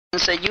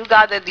So you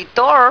got the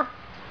detour,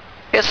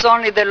 it's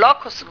only the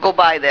locals go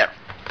by there.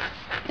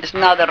 It's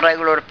not the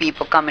regular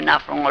people coming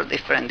up from all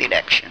different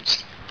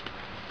directions.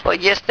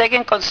 But just take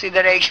in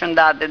consideration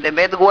that the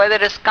bad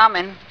weather is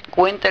coming,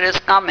 winter is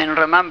coming,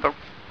 remember,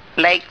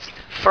 lakes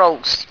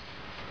froze.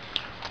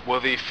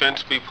 Will the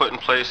fence be put in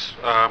place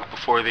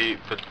before the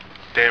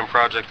dam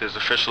project is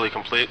officially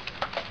complete?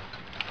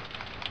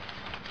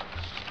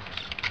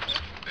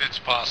 It's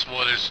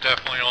possible. It is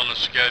definitely on the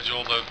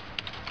schedule. The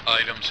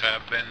items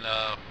have been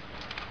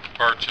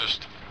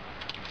purchased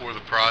for the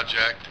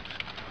project,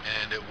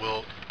 and it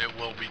will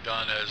be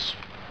done as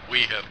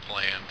we have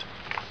planned.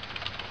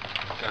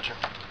 Gotcha.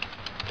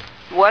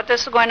 What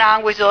is going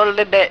on with all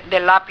the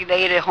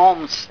dilapidated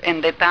homes in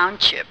the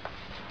township?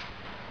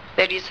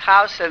 There is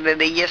houses that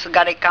they just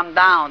got to come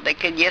down. They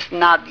can just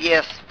not,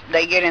 yes,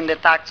 they get in the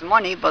tax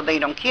money, but they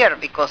don't care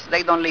because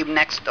they don't live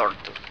next door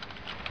to.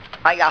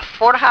 I got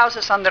 4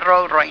 houses on the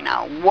road right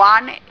now.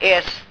 One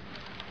is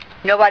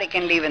nobody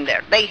can live in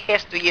there. They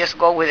have to just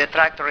go with a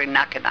tractor and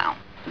knock it down.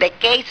 The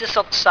case is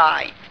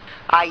outside.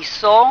 I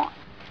saw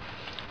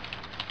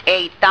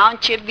a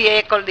township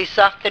vehicle this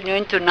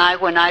afternoon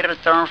tonight when I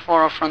returned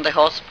from the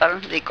hospital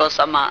because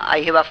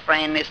I have a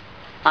friend is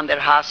under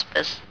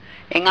hospice.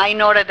 And I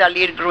noticed a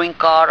little green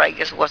car, I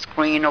guess it was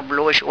green or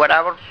bluish,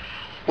 whatever,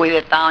 with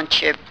a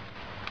township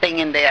thing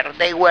in there.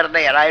 They were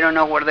there. I don't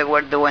know what they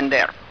were doing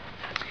there.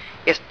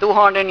 It's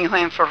 200 New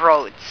Hampshire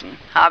roads.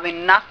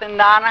 Having nothing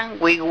done,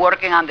 we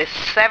working on the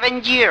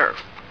 7th year.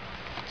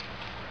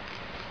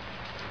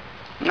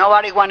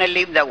 Nobody want to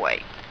live that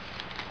way.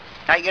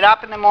 I get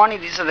up in the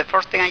morning, this is the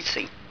first thing I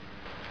see.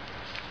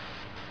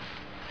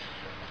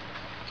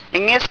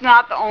 And it's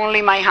not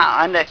only my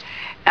house, and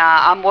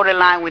I'm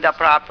borderline with the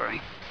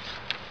property.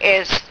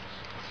 It's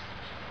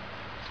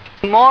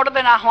more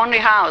than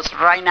 100 houses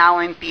right now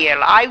in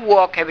PL. I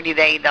walk every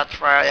day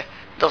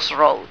those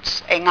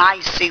roads, and I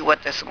see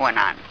what is going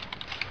on.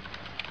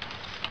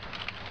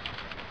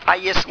 I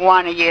just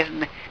want to give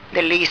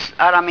the lease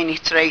our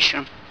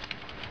administration.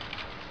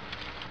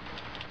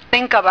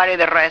 Think about it,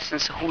 the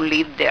residents who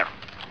live there.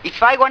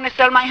 If I want to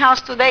sell my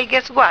house today,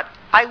 guess what?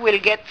 I will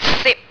get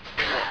sick.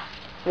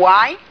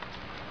 Why?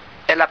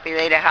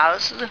 Dilapidated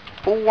houses.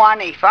 Who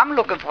want it? If I'm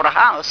looking for a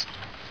house,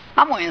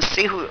 I'm going to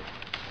see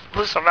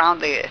who's around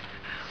the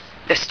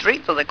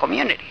street or the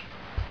community.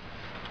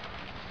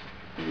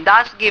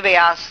 That's giving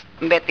us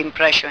bad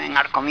impression in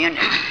our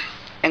community,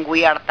 and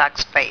we are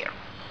taxpayers.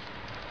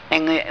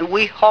 And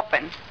we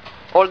hoping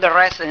all the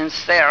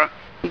residents there,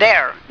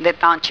 the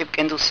township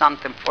can do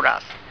something for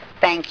us.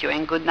 Thank you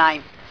and good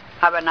night.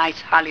 Have a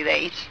nice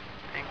holidays.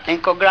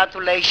 And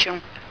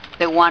congratulations,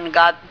 the one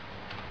got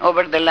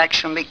over the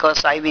election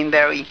because I've been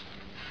very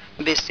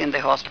busy in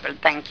the hospital.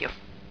 Thank you.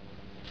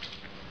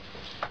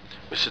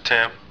 Mr.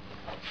 Tam,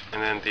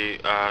 and then the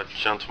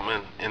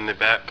gentleman in the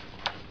back.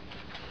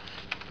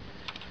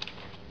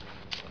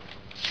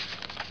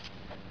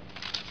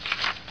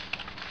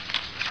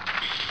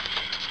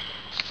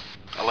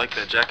 I like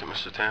that jacket,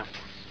 Mr. Tam.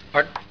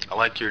 Pardon? I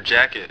like your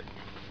jacket.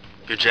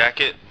 Your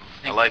jacket,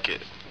 I like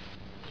it.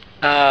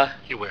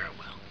 You wear it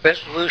well.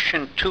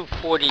 Resolution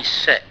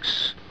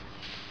 246.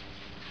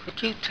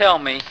 Could you tell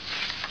me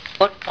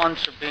what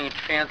funds are being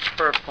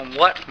transferred from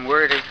what and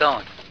where are they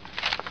going?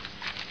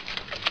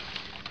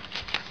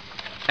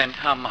 And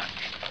how much?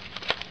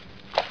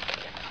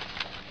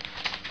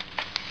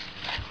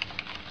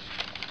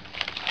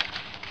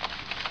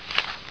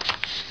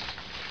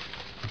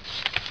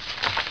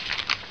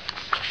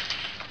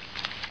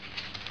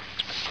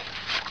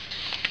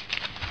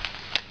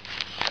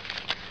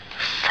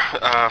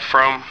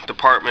 From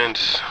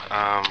departments,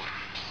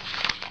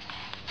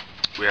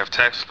 we have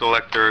tax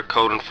collector,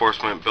 code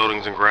enforcement,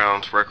 buildings and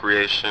grounds,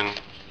 recreation,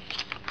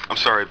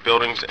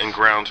 buildings and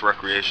grounds,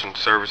 recreation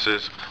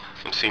services,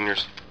 and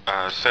seniors,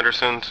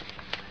 citizens,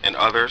 and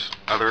other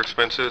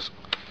expenses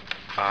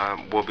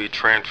will be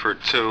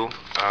transferred to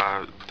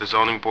the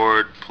zoning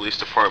board, police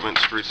department,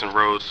 streets and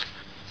roads,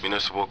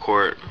 municipal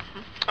court,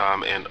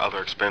 and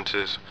other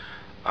expenses.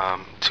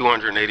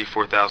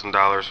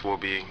 $284,000 will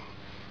be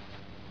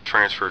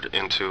transferred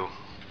into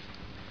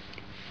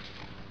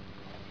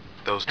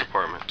those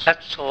departments.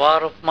 That's a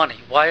lot of money.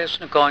 Why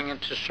isn't it going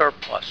into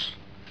surplus?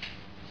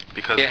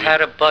 Because you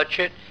had a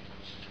budget,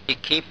 you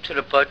keep to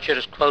the budget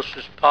as close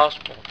as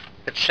possible.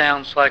 It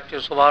sounds like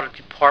there's a lot of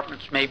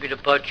departments, maybe the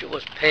budget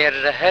was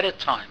padded ahead of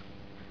time.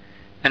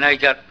 And they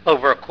got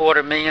over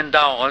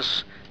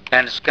 $250,000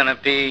 and it's going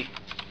to be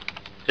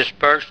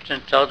dispersed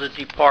into other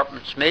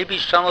departments. Maybe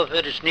some of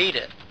it is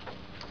needed.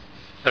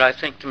 But I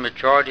think the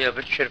majority of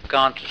it should have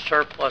gone to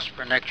surplus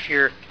for next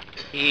year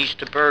to ease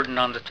the burden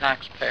on the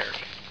taxpayers.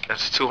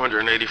 That's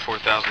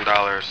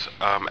 $284,000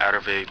 out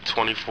of a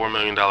 $24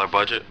 million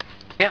budget.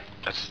 Yeah.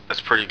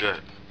 That's pretty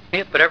good.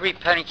 Yeah, but every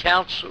penny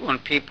counts when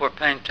people are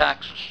paying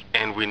taxes.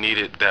 And we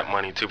needed that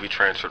money to be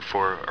transferred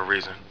for a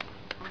reason.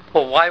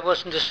 Well, why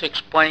wasn't this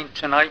explained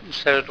tonight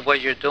instead of the way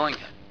you're doing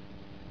it?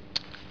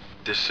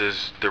 This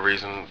is the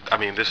reason,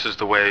 this is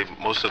the way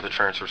most of the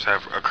transfers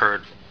have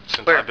occurred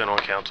since Where? I've been on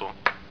council.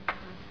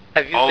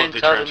 Have you All been of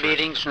the to other transfers.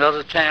 meetings in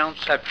other towns?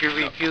 Have you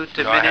reviewed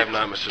the No, I have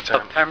minutes not, Mr. of Tam.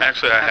 Pemberton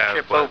Actually, I have,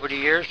 Township but, over the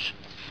years?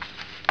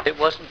 It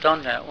wasn't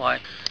done that way.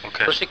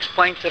 okay. It was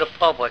explained to the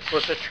public. It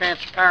was a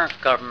transparent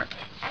government.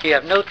 You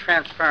have no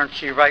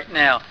transparency right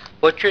now.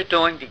 What you're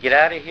doing to get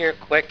out of here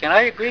quick, and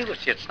I agree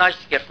with you, it's nice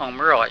to get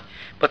home early,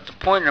 but the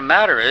point of the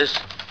matter is,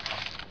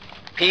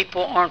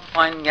 people aren't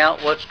finding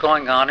out what's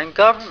going on in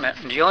government,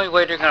 and the only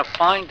way they're going to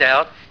find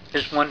out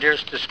is when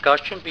there's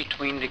discussion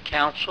between the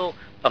council,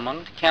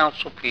 among the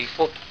council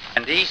people,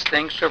 and these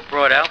things are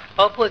brought out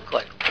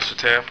publicly. Mr.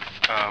 Tam,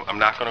 I'm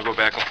not going to go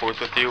back and forth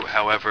with you.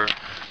 However,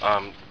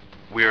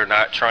 we are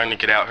not trying to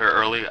get out here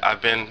early.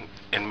 I've been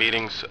in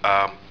meetings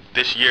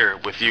this year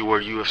with you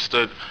where you have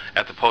stood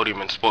at the podium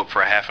and spoke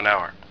for a half an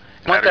hour.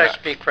 And When did did I not-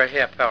 speak for a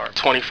half hour?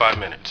 25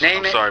 minutes. Name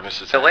I'm it. sorry, Mr.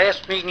 The Tam.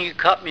 last meeting you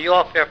cut me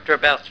off after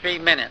about 3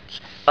 minutes.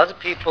 Other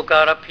people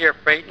got up here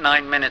for 8,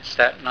 9 minutes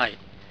that night.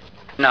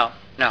 No,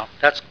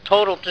 that's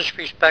total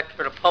disrespect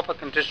for the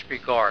public and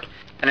disregard.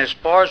 And as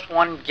far as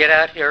wanting to get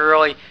out here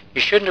early, you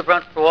shouldn't have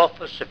run for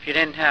office if you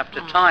didn't have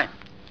the time.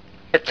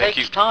 It Thank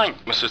takes you. time.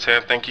 Mr.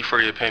 Tam, thank you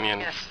for your opinion,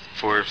 Yes.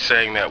 for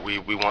saying that we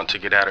want to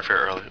get out of here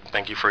early.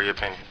 Thank you for your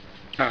opinion.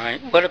 All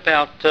right, what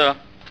about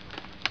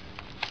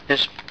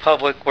this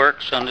Public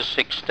Works on this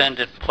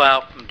extended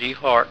plow from D.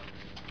 Hart?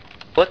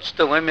 What's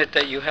the limit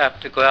that you have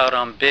to go out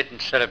on bid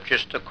instead of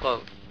just a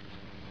quote?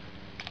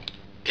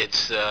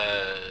 It's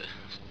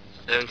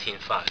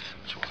 17.5.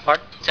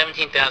 Pardon?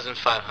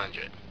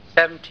 17,500.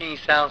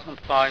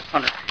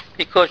 17,500.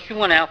 Because you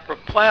went out for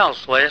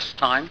plows last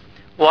time.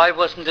 Why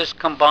wasn't this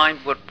combined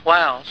with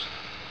plows,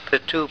 the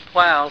two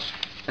plows,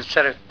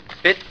 instead of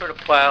bid for the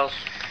plows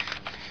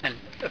and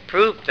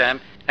approve them,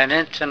 and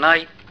then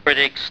tonight for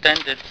the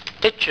extended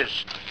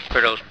hitches for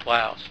those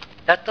plows?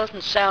 That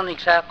doesn't sound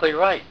exactly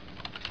right.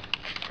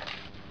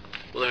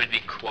 Well, there would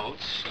be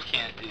quotes. You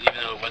can't, even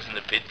though it wasn't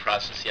a bid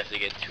process, you have to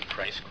get 2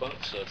 price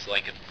quotes. So it's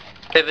like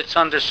If it's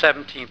under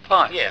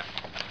 17.5. yeah.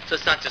 So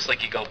it's not just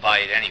like you go buy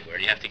it anywhere.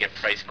 You have to get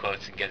price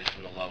quotes and get it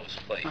from the lowest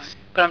place. Right.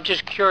 But I'm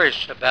just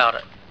curious about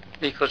it,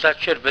 because that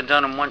should have been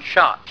done in one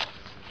shot,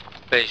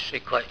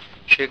 basically.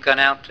 Should have gone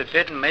out to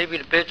bid, and maybe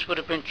the bids would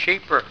have been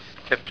cheaper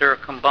if they were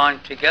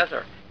combined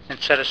together,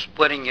 instead of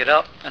splitting it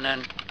up and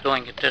then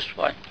doing it this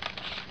way.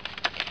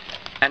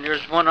 And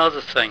there's one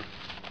other thing.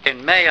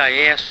 In May, I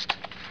asked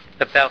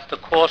about the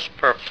cost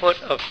per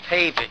foot of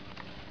paving.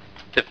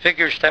 The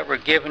figures that were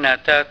given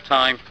at that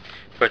time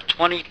were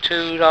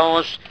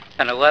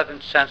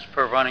 $22.11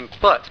 per running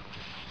foot.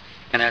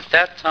 And at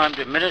that time,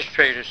 the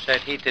administrator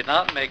said he did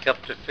not make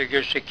up the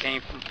figures that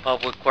came from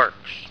Public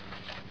Works.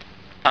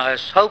 I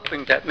was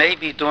hoping that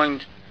maybe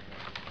during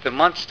the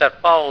months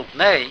that followed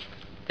May,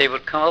 they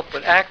would come up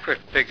with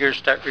accurate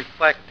figures that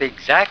reflect the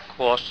exact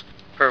cost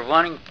per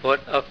running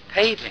foot of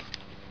paving,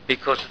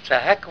 because it's a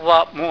heck of a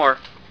lot more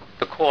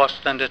the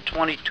cost than the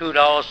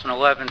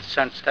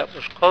 $22.11 that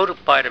was quoted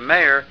by the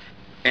mayor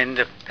in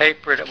the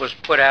paper that was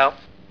put out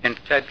in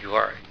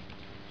February.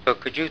 So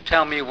could you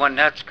tell me when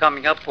that's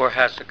coming up, or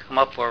has it come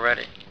up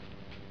already?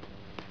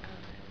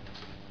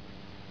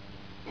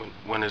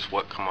 When is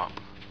what come up?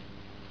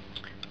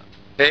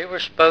 They were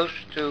supposed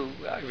to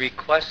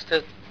request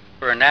it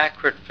for an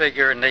accurate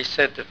figure, and they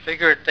said the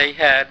figure that they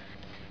had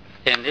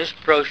in this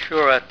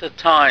brochure at the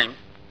time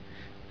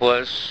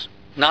was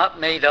not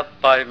made up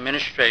by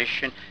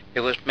administration. It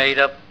was made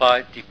up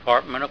by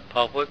Department of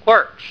Public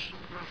Works.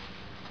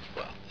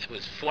 Well, it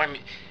was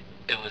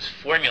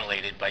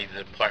formulated by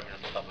the Department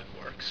of Public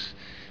Works.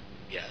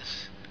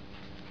 Yes.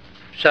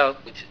 So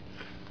Which,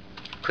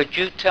 could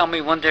you tell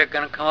me when they're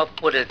going to come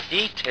up with a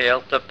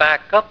detail to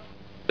back up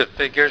the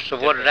figures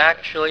of what it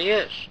actually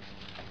is?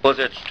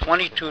 Whether it's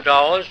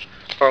 $22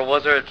 or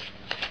whether it's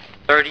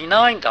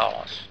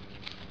 $39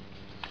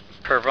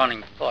 per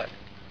running foot.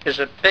 There's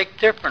a big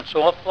difference.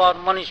 An awful lot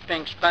of money's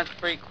being spent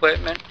for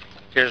equipment.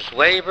 There's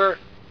labor,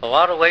 a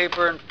lot of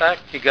labor. In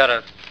fact, you got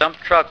a dump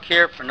truck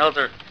here for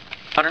another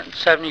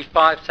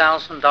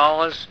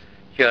 $175,000.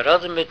 You got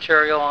other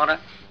material on it.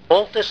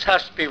 All this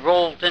has to be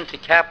rolled into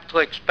capital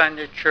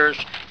expenditures,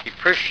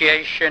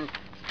 depreciation,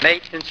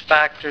 maintenance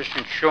factors,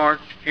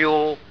 insurance,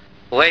 fuel,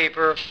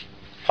 labor,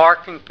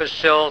 parking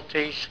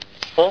facilities.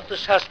 All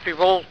this has to be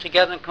rolled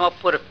together and come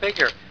up with a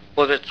figure,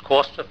 whether it's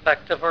cost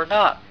effective or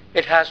not.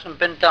 It hasn't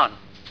been done.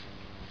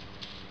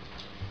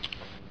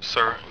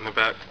 Sir, in the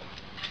back.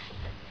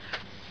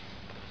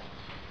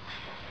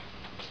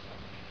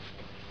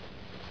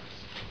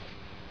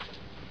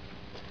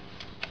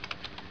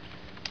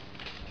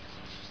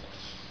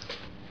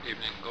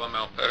 Evening, Glenn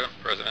Malpetta,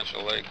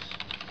 Presidential Lakes.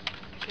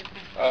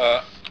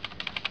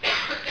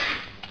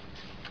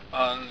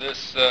 On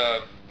this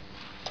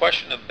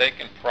question of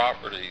vacant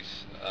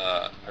properties,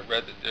 I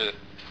read that the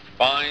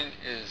fine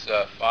is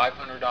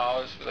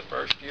 $500 for the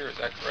first year. Is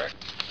that correct?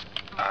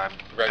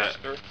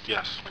 Register?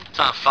 Yes. it's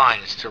not fine,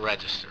 it's to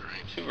register,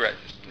 right? To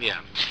register. Yeah.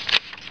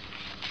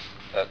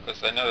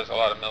 Because I know there's a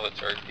lot of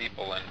military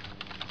people and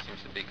it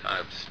seems to be kind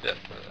of stiff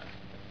for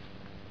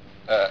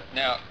that.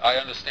 Now, I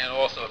understand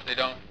also if they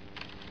don't,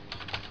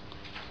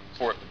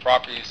 for if the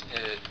property is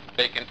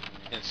vacant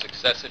in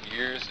successive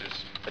years,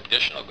 there's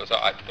additional, goes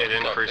up? It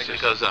increases.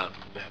 It goes up.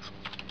 Yes.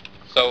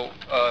 So,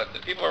 the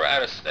people who are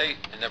out of state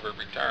and never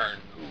return,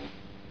 who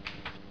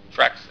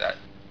tracks that?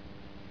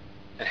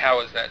 And how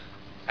is that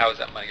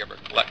money ever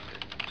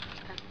collected?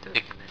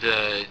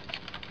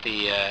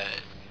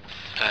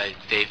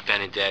 Dave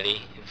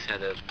Benedetti,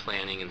 head of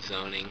planning and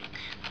zoning,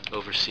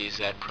 oversees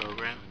that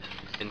program.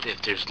 And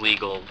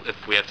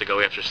if we have to go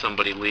after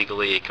somebody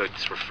legally, it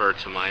gets referred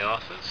to my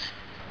office.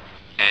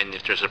 And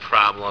if there's a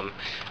problem,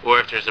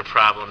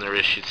 they're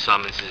issued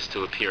summonses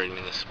to appear in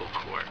municipal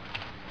court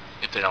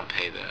if they don't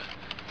pay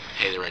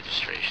the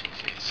registration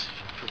fees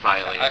for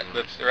violating.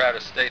 If they're out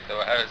of state,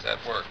 though, how does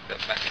that work, that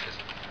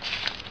mechanism?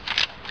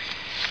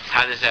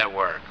 How does that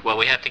work? Well,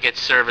 we have to get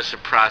service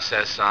of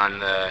process on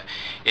the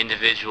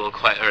individual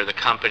or the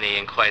company,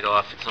 and quite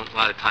often, a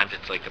lot of times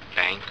it's like a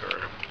bank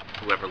or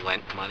whoever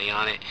lent money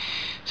on it.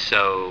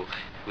 So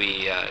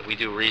we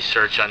do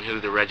research on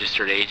who the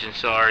registered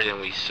agents are, then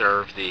we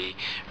serve the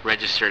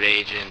registered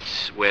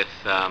agents with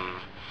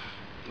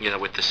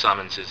with the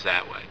summonses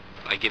that way.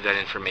 I give that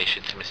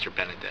information to Mr.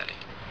 Benedetti.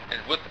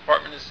 And what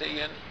department is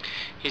he in?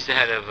 He's the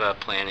head of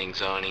planning,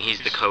 zoning.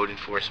 He's the code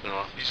enforcement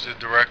officer. He's the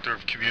director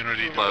of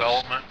community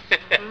development.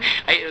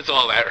 It's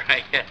all that,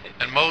 right?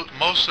 And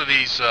most of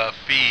these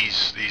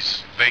fees,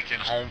 these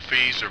vacant home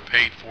fees, are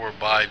paid for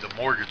by the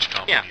mortgage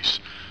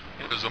companies.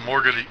 Because the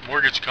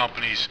mortgage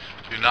companies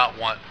do not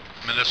want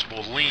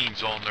municipal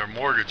liens on their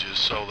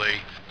mortgages,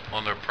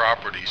 on their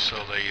properties,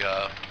 so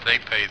they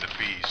pay the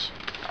fees.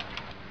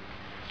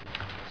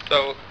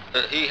 So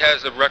he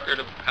has a record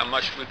of how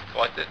much we've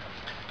collected?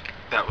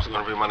 That was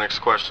going to be my next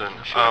question.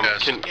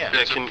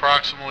 It's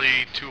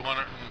approximately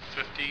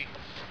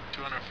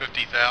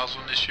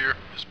 250,000 this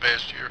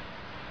past year.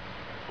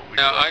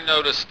 Now, I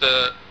noticed,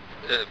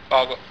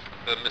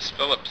 Miss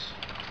Phillips,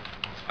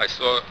 I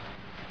saw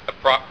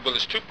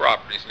there's two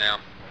properties now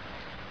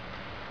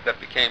that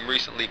became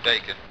recently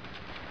vacant.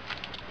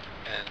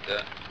 And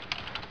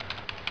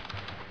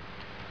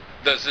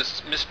does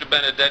this Mr.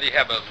 Benedetti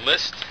have a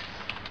list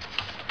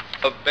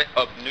of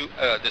new,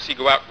 does he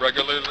go out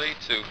regularly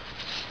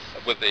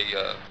with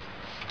a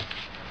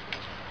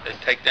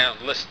take down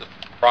list of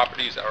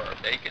properties that are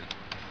vacant?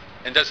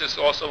 And does this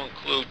also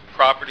include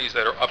properties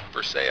that are up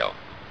for sale?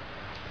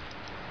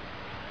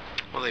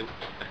 Well,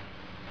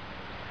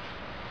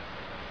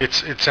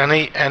 It's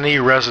any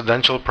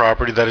residential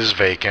property that is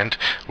vacant.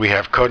 We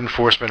have code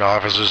enforcement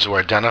officers who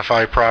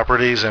identify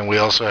properties, and we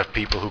also have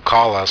people who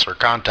call us or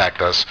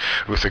contact us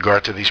with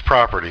regard to these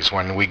properties.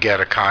 When we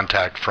get a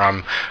contact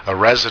from a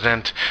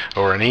resident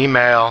or an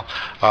email,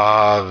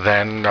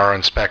 then our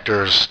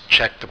inspectors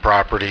check the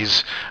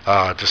properties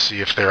to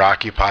see if they're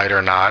occupied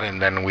or not,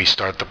 and then we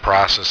start the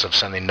process of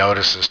sending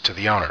notices to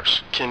the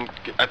owners. Can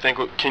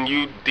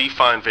you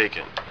define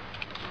vacant?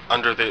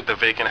 Under the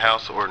vacant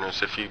house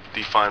ordinance, if you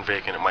define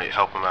vacant, it might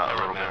help them out a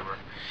little bit.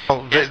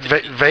 Well,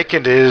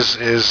 vacant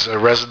is a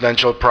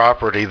residential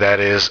property that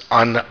is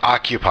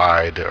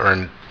unoccupied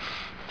or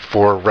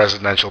for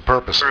residential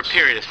purposes. For a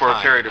period of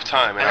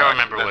time. I don't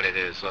remember what it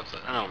is. I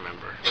don't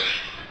remember.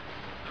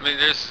 I mean,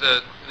 there's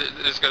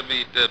going to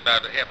be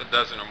about half a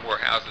dozen or more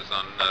houses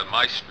on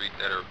my street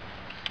that are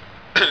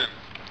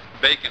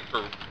vacant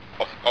for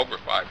over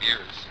 5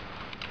 years.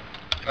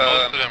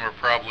 Most of them are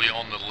probably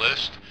on the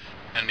list.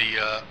 And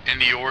in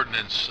the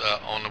ordinance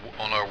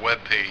on our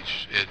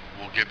webpage, it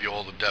will give you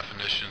all the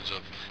definitions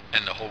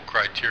and the whole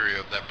criteria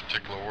of that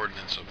particular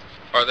ordinance.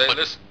 Are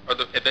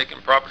the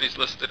vacant properties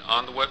listed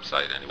on the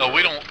website anywhere? No,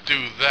 we don't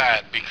do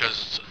that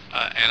because,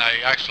 and I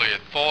actually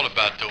had thought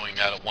about doing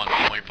that at one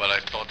point, but I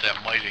thought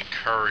that might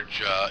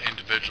encourage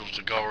individuals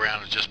to go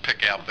around and just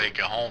pick out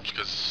vacant homes,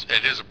 because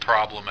it is a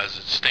problem as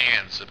it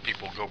stands that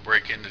people go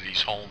break into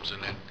these homes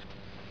and then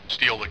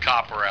steal the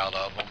copper out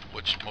of them,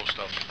 which most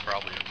of them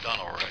probably have done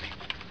already.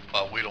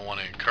 But we don't want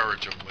to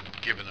encourage them with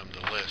giving them the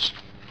list.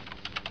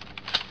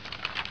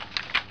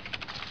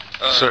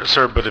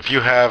 Sir, but if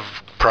you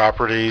have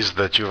properties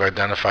that you've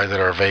identified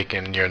that are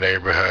vacant in your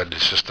neighborhood,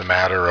 it's just a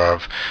matter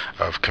of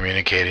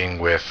communicating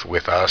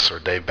with us or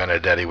Dave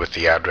Benedetti with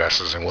the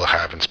addresses, and we'll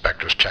have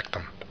inspectors check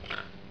them.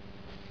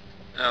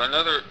 Now,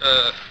 another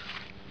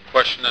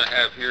question I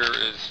have here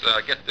is, I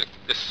get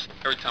this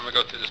every time I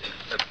go to this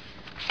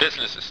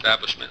business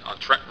establishment on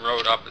Trenton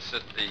Road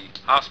opposite the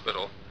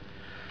hospital.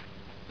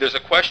 There's a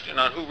question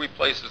on who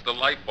replaces the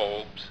light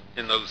bulbs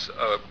in those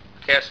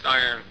cast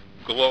iron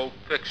globe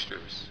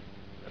fixtures.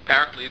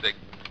 Apparently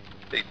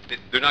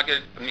they're not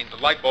getting, I mean, the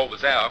light bulb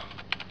is out,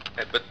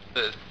 but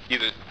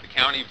either the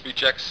county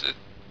rejects it,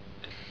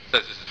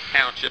 says it's a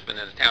township, and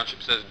then the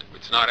township says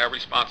it's not our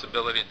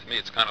responsibility. And to me,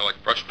 it's kind of like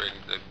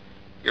frustrating to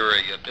hear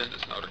a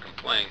business owner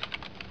complain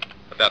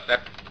about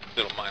that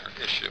little minor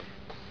issue.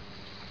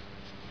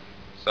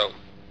 So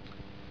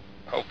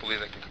hopefully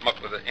they can come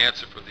up with an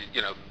answer for the,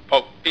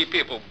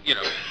 people,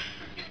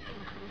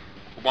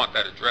 who want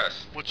that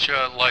addressed. Which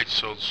lights,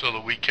 so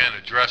that we can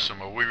address them?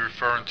 Are we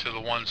referring to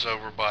the ones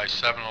over by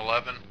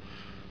 7-Eleven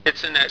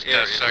It's in that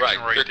area,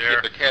 section right. right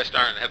there. They're cast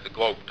iron and have the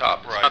globe top.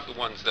 It's Right. not the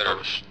ones that are...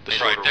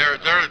 Right,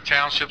 they're the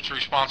township's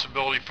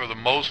responsibility for the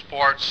most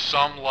part.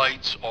 Some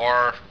lights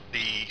are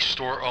the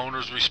store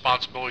owner's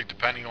responsibility,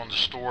 depending on the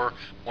store,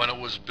 when it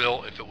was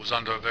built. If it was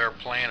under their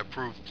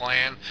approved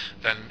plan,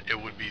 then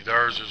it would be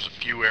theirs. There's a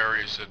few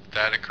areas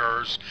that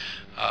occurs.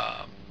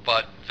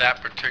 But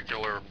that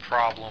particular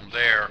problem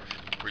there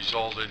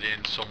resulted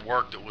in some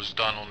work that was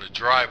done on the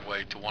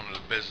driveway to one of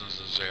the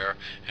businesses there,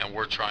 and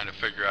we're trying to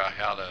figure out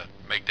how to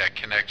make that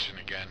connection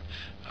again.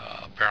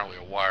 Apparently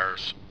a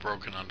wire's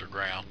broken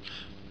underground,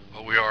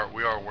 but we are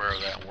aware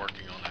of that and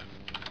working on that.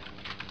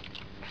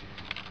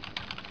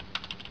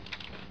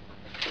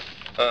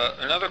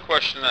 Another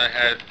question I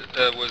had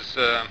was,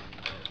 I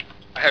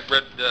had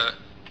read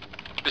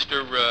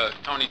Mr.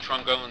 Tony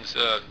Trongone's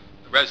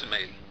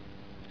resume.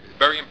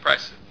 Very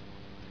impressive.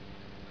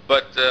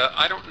 But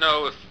I don't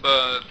know if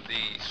the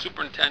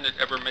superintendent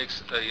ever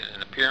makes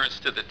an appearance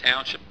to the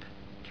township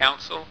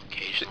council.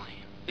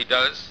 Occasionally. He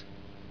does?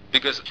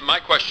 Because my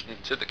question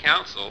to the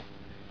council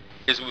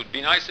is, it would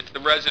be nice if the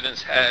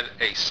residents had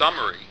a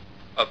summary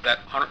of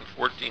that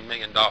 $114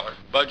 million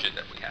budget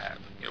that we have.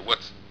 You know,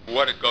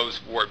 what it goes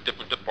for,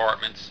 different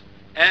departments,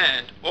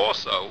 and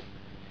also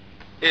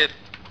if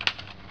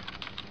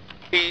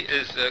he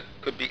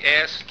could be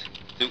asked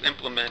to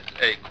implement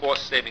a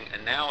cost-saving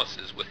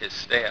analysis with his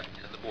staff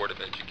and the Board of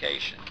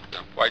Education.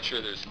 I'm quite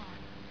sure there's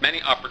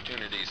many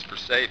opportunities for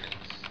savings.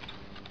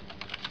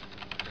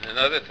 And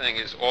another thing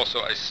is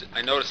also,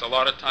 I notice a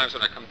lot of times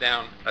when I come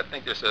down, I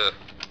think there's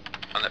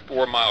on that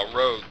 4 Mile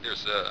road,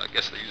 there's I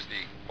guess they use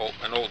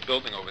an old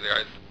building over there.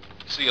 I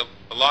see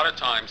a lot of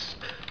times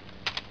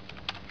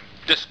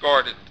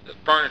discarded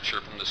furniture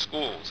from the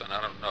schools, and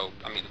I don't know,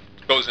 I mean,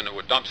 it goes into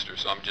a dumpster,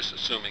 so I'm just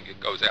assuming it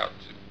goes out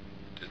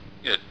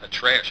to a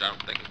trash. I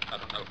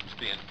don't know if it's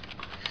being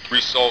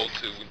resold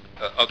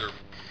to other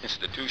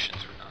institutions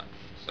or not.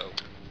 So,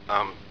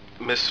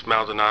 Ms.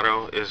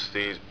 Maldonado is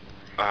the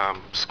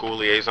school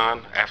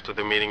liaison. After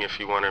the meeting, if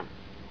you want to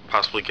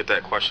possibly get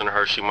that question to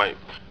her, she might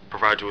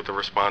provide you with a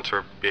response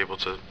or be able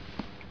to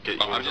get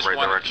you in the right direction. I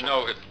just wanted to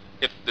know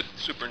if the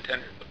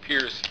superintendent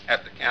appears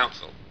at the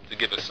council to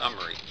give a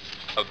summary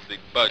of the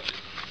budget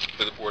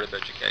for the Board of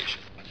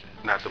Education.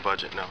 Not the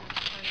budget, no.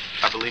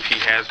 I believe he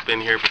has been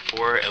here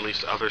before, at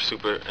least other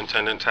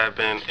superintendents have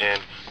been,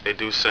 and they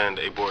do send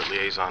a board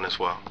liaison as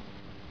well.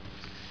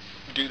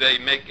 Do they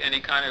make any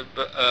kind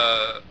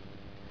of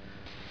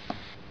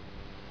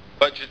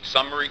budget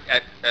summary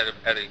at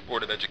a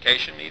Board of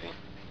Education meeting?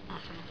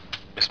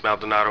 Ms.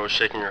 Maldonado is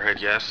shaking her head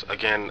yes.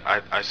 Again,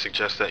 I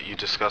suggest that you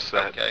discuss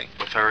that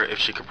with her if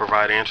she could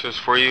provide answers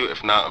for you.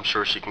 If not, I'm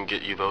sure she can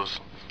get you those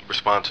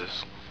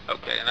responses.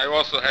 Okay, and I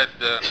also had,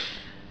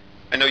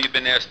 I know you've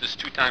been asked this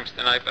 2 times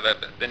tonight, but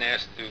I've been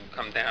asked to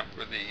come down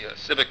for the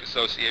Civic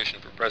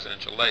Association for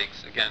Presidential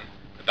Lakes, again,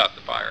 about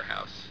the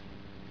firehouse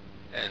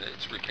and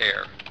its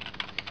repair.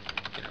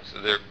 You know,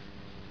 so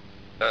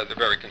they're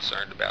very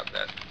concerned about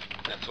that.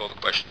 That's all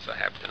the questions I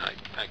have tonight.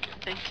 Thank you.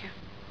 Thank you.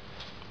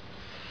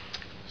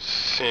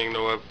 Seeing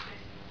no other...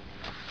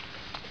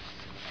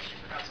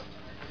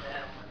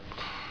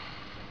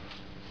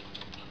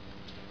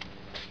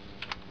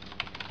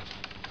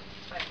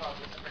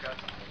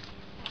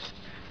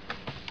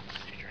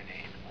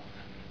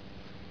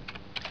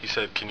 You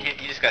said, can you...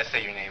 You just gotta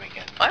say your name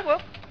again. I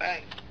will.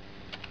 Right.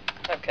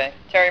 Okay.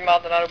 Terry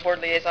Maldonado, Board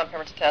Liaison,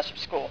 Pemberton Township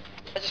School.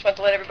 I just want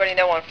to let everybody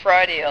know on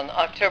Friday, on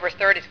October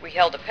 30th, we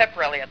held a pep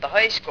rally at the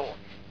high school.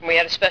 And we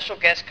had a special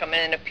guest come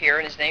in and appear,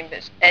 and his name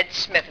is Ed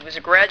Smith, who was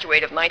a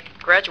graduate of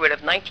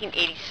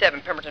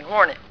 1987, Pemberton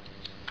Hornet,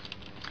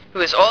 who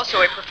is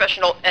also a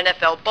professional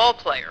NFL ball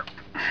player.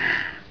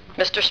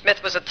 Mr.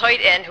 Smith was a tight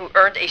end who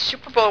earned a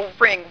Super Bowl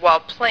ring while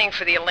playing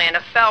for the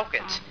Atlanta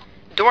Falcons.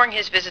 During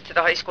his visit to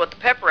the high school at the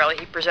pep rally,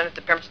 he presented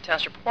the Pemberton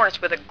Township Hornets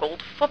with a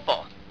gold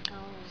football.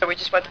 So we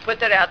just want to put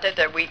that out there,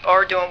 that we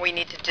are doing what we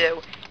need to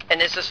do.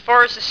 And as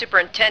far as the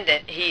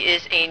superintendent, he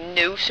is a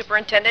new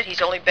superintendent.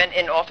 He's only been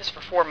in office for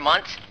 4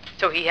 months,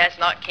 so he has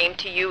not came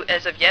to you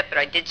as of yet, but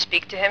I did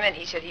speak to him, and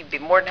he said he'd be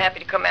more than happy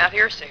to come out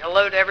here, say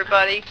hello to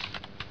everybody,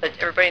 let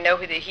everybody know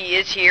that he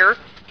is here.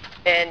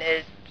 And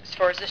as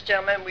far as this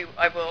gentleman,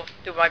 I will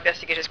do my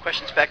best to get his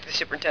questions back to the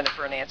superintendent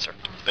for an answer.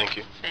 Thank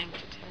you. Thank you,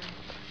 Terry.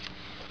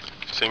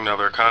 Seeing no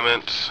other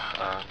comments,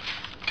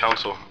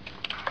 council.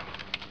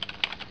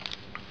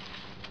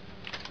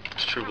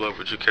 Ms. Trueblood,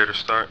 would you care to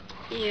start?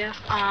 Yes,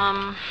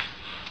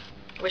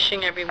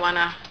 wishing everyone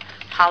a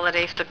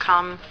holidays to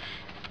come.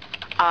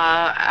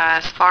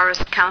 As far as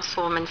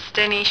Councilwoman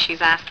Stinney,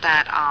 she's asked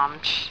that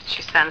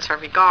she sends her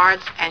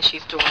regards, and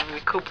she's doing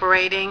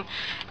recuperating,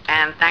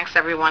 and thanks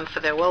everyone for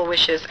their well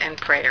wishes and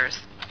prayers.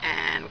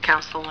 And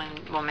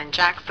Councilwoman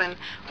Jackson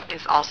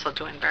is also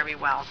doing very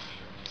well.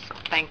 So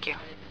thank you.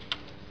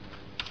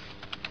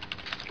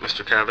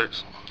 Mr.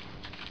 Cathers.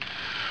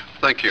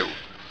 Thank you.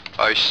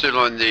 I sit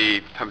on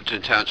the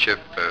Pemberton Township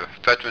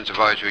Veterans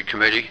Advisory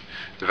Committee.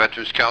 The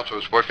Veterans Council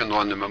is working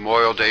on the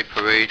Memorial Day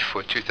Parade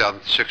for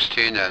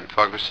 2016, and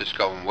progress is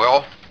going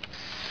well.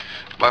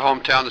 My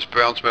hometown is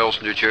Browns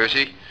Mills, New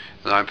Jersey,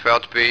 and I'm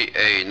proud to be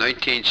a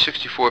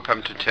 1964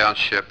 Pemberton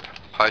Township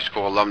High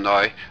School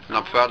alumni, and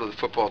I'm proud of the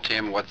football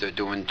team and what they're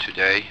doing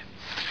today.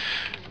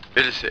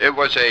 It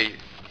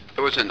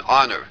was an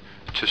honor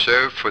to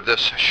serve for this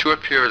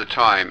short period of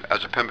time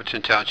as a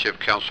Pemberton Township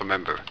Council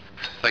member.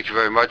 Thank you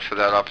very much for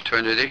that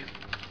opportunity.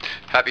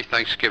 Happy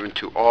Thanksgiving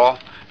to all,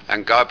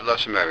 and God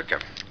bless America.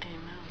 Amen.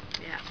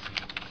 Yes.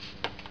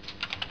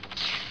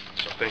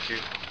 So thank you.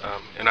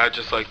 And I'd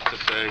just like to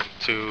say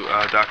to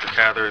Dr.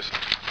 Cathers,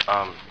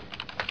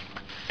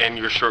 in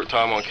your short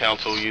time on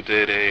council, you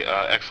did a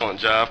excellent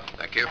job.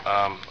 Thank you.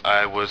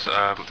 I was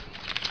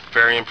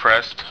very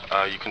impressed.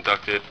 You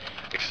conducted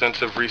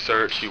extensive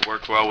research. You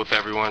worked well with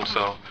everyone.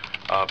 So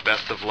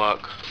best of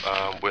luck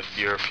with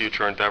your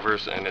future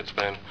endeavors. And it's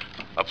been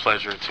a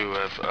pleasure to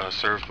have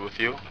served with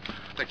you.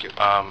 Thank you.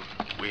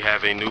 We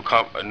have a new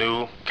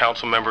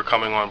council member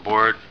coming on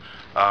board.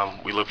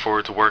 We look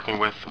forward to working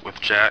with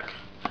Jack.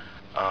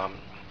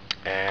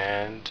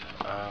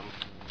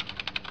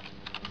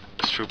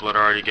 Ms. Trueblood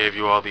already gave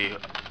you all the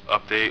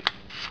update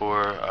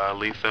for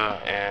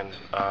Letha and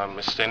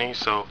Ms. Stinney,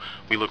 so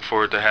we look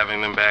forward to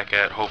having them back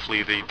at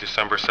hopefully the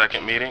December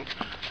 2nd meeting.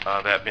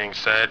 That being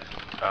said,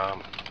 I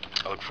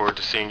look forward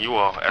to seeing you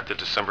all at the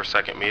December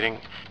 2nd meeting,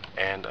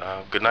 and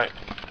good night.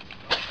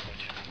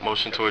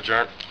 Motion to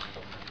adjourn.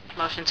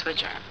 Motion to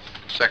adjourn.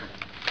 Second.